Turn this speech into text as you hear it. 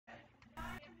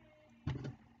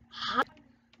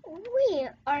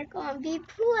are gonna be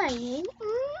playing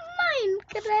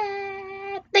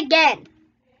Minecraft again.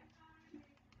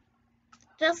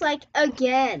 Just like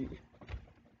again.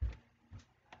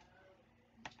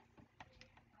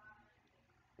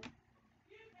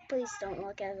 Please don't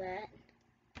look at that.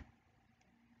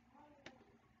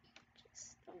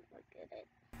 Just don't look at it.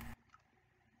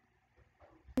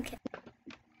 Okay.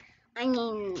 I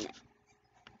mean,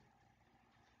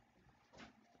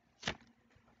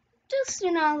 just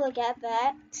do not look at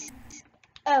that.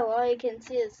 Oh, all you can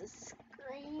see is the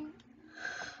screen.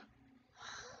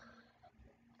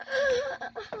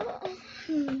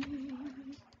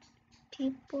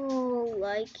 People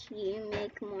like you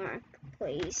make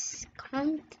marketplace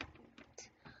content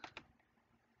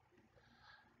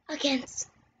against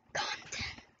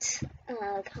content.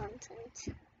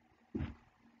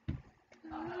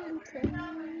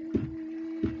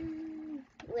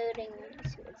 Loading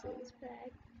resources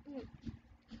back.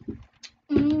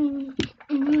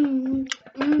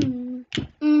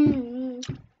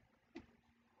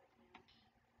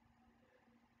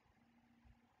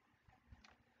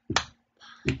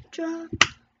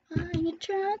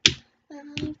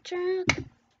 Truck.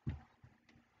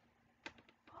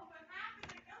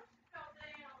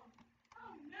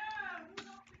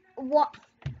 What?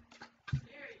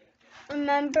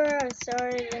 Remember I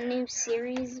started a new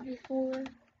series before?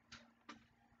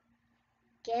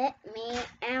 Get me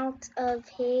out of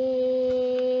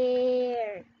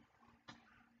here.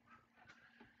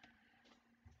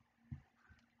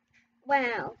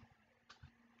 Wow.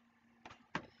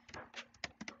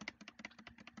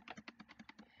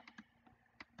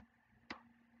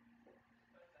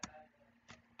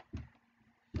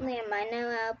 Liam, I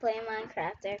know how to play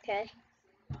Minecraft, okay?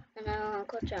 I know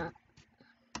Uncle John.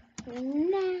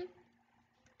 Nah.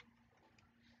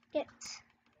 Get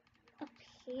up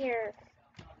here.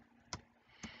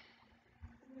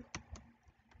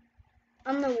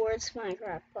 I'm the worst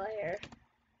Minecraft player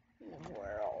in the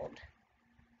world.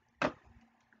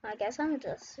 I guess I'm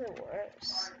just the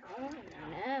worst. I don't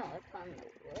know if I'm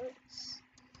the worst.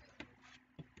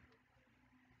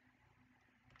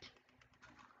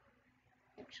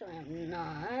 Actually, I'm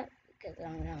not, because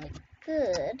I'm really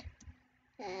good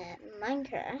at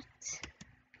Minecraft.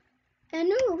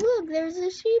 And oh, look, there's a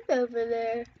sheep over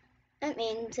there. That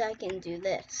means I can do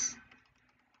this.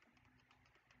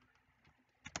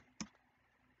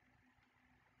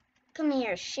 Come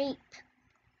here, sheep.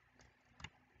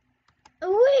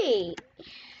 Oh, wait.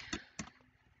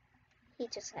 He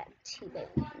just had 2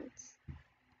 babies.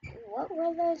 What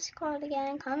were those called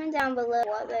again? Comment down below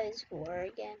what those were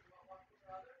again.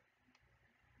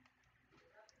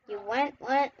 You went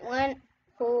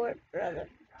for brother.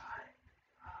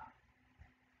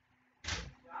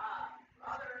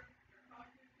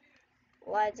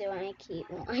 Why do I keep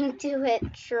wanting to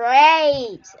hit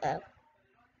trade? Oh.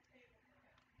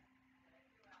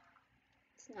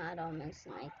 It's not almost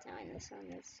nighttime. The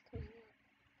sun is coming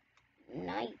up.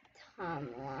 Nighttime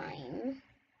line.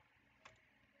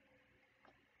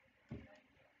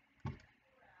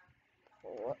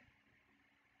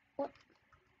 What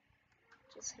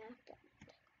just happened?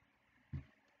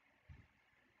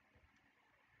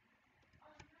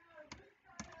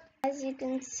 As you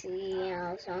can see,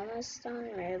 I was almost on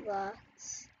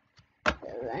Roblox, but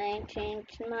then I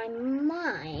changed my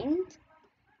mind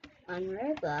on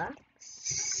Roblox,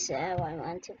 so I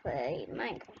want to play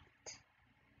Minecraft.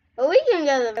 But we can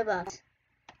go to Roblox.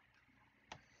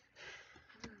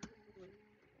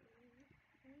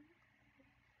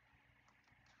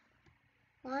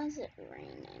 Why is it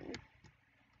raining?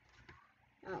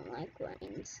 I don't like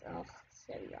rain, so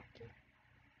yucky.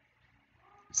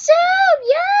 So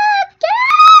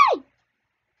yucky!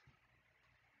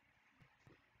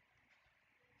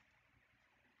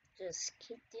 Just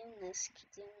keep doing this,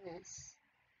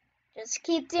 Just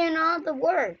keep doing all the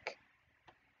work.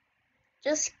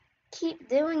 Just keep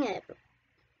doing it.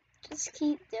 Just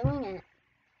keep doing it.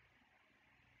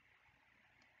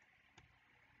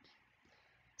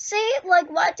 See, like,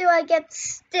 why do I get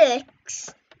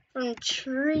sticks from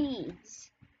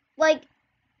trees? Like,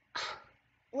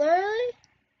 literally?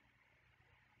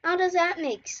 How does that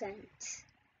make sense?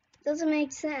 Doesn't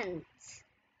make sense.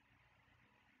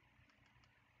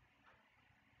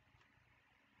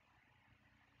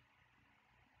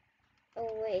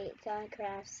 Oh wait, gotta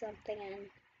craft something in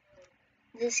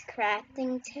this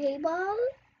crafting table?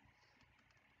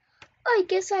 I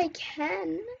guess I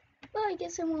can, but I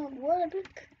guess it won't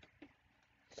work.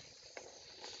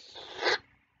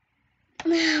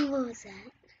 What was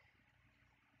that?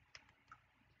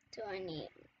 Do I need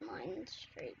mine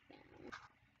straight now?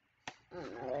 I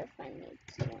don't know if I need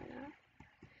to or not.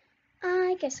 I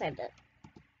I guess I did.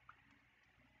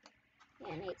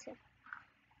 Yeah, I need to.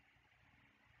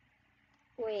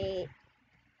 Wait.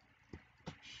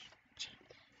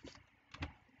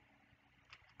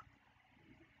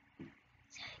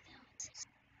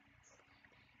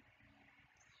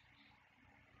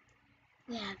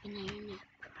 We have an internet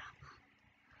problem.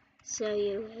 So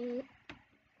you hit,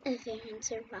 if you're in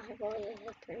survival, you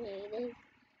hit creative,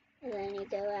 and then you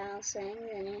go housing,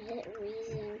 then you hit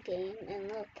resume game, and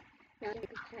look, now you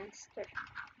can faster.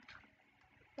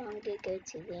 Long to go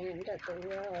to the end of the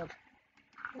world.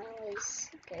 Always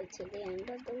go to the end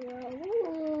of the world.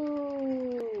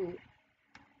 Ooh.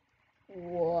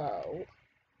 Whoa.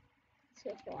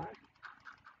 So far.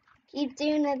 Keep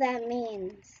doing what that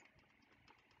means.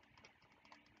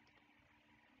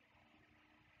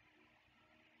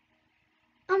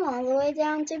 I'm all the way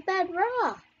down to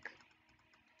bedrock.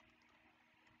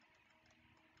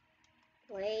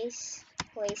 Place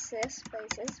this.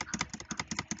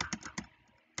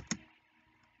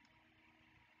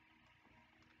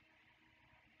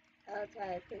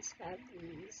 Okay, please have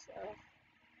these. Oh,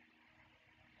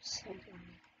 so funny.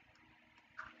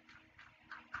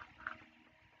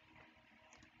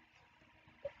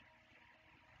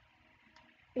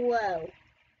 Whoa.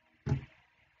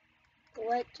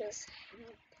 What just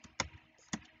happened?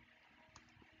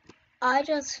 I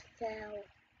just fell.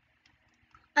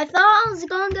 I thought I was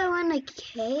gonna go in a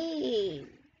cave.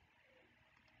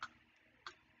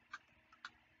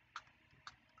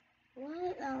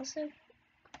 What else?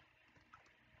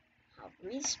 I'll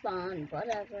respawn,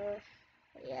 whatever.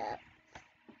 Yeah.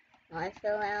 I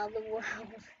fell out of the world.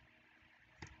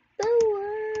 The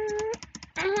world.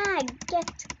 Ah,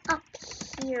 get up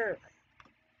here.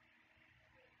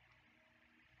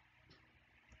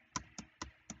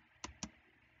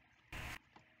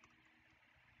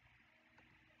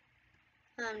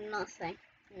 I'm nothing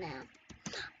now.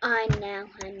 I now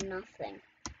have nothing.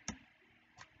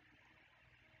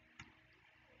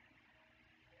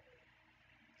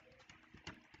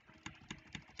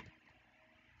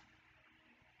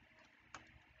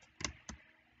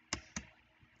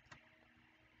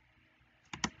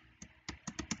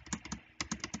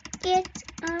 Get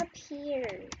up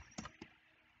here.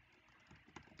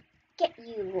 Get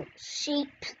you, sheep.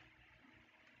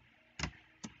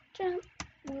 Jump.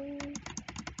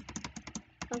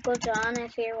 Uncle John,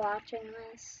 if you're watching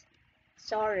this,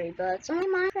 sorry, but it's only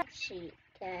Minecraft sheep,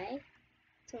 okay?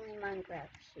 It's only Minecraft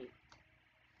sheep.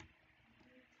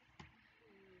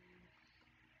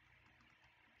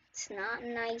 It's not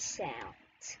nice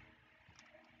out.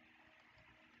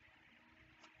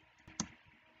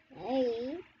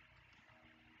 Hey.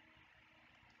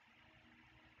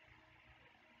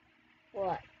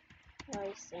 What? Why are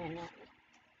you staring at me?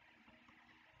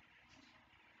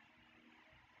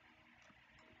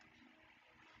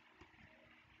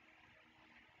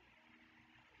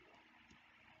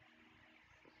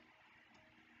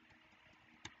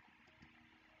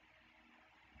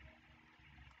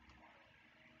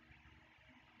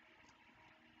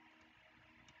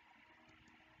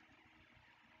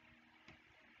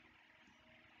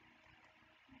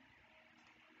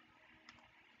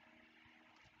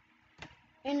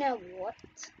 You know what?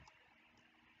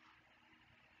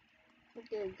 I'm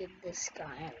gonna give this guy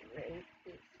a raid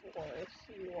before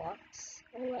he walks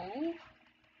away.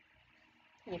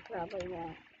 He probably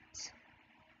won't.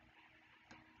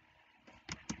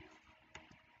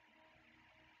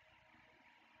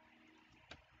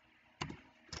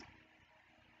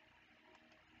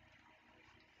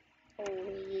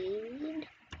 Weed.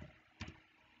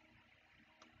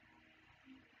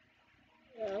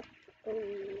 Yep,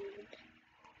 weed.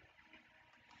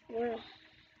 For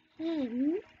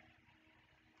him.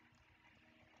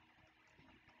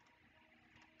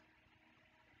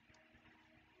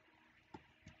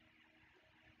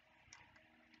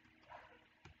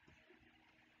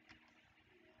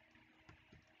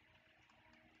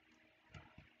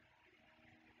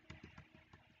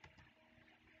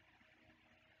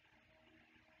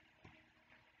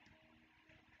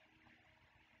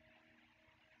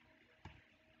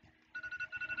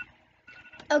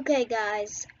 Okay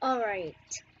guys, alright.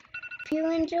 If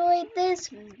you enjoyed this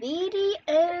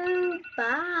video,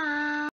 bye.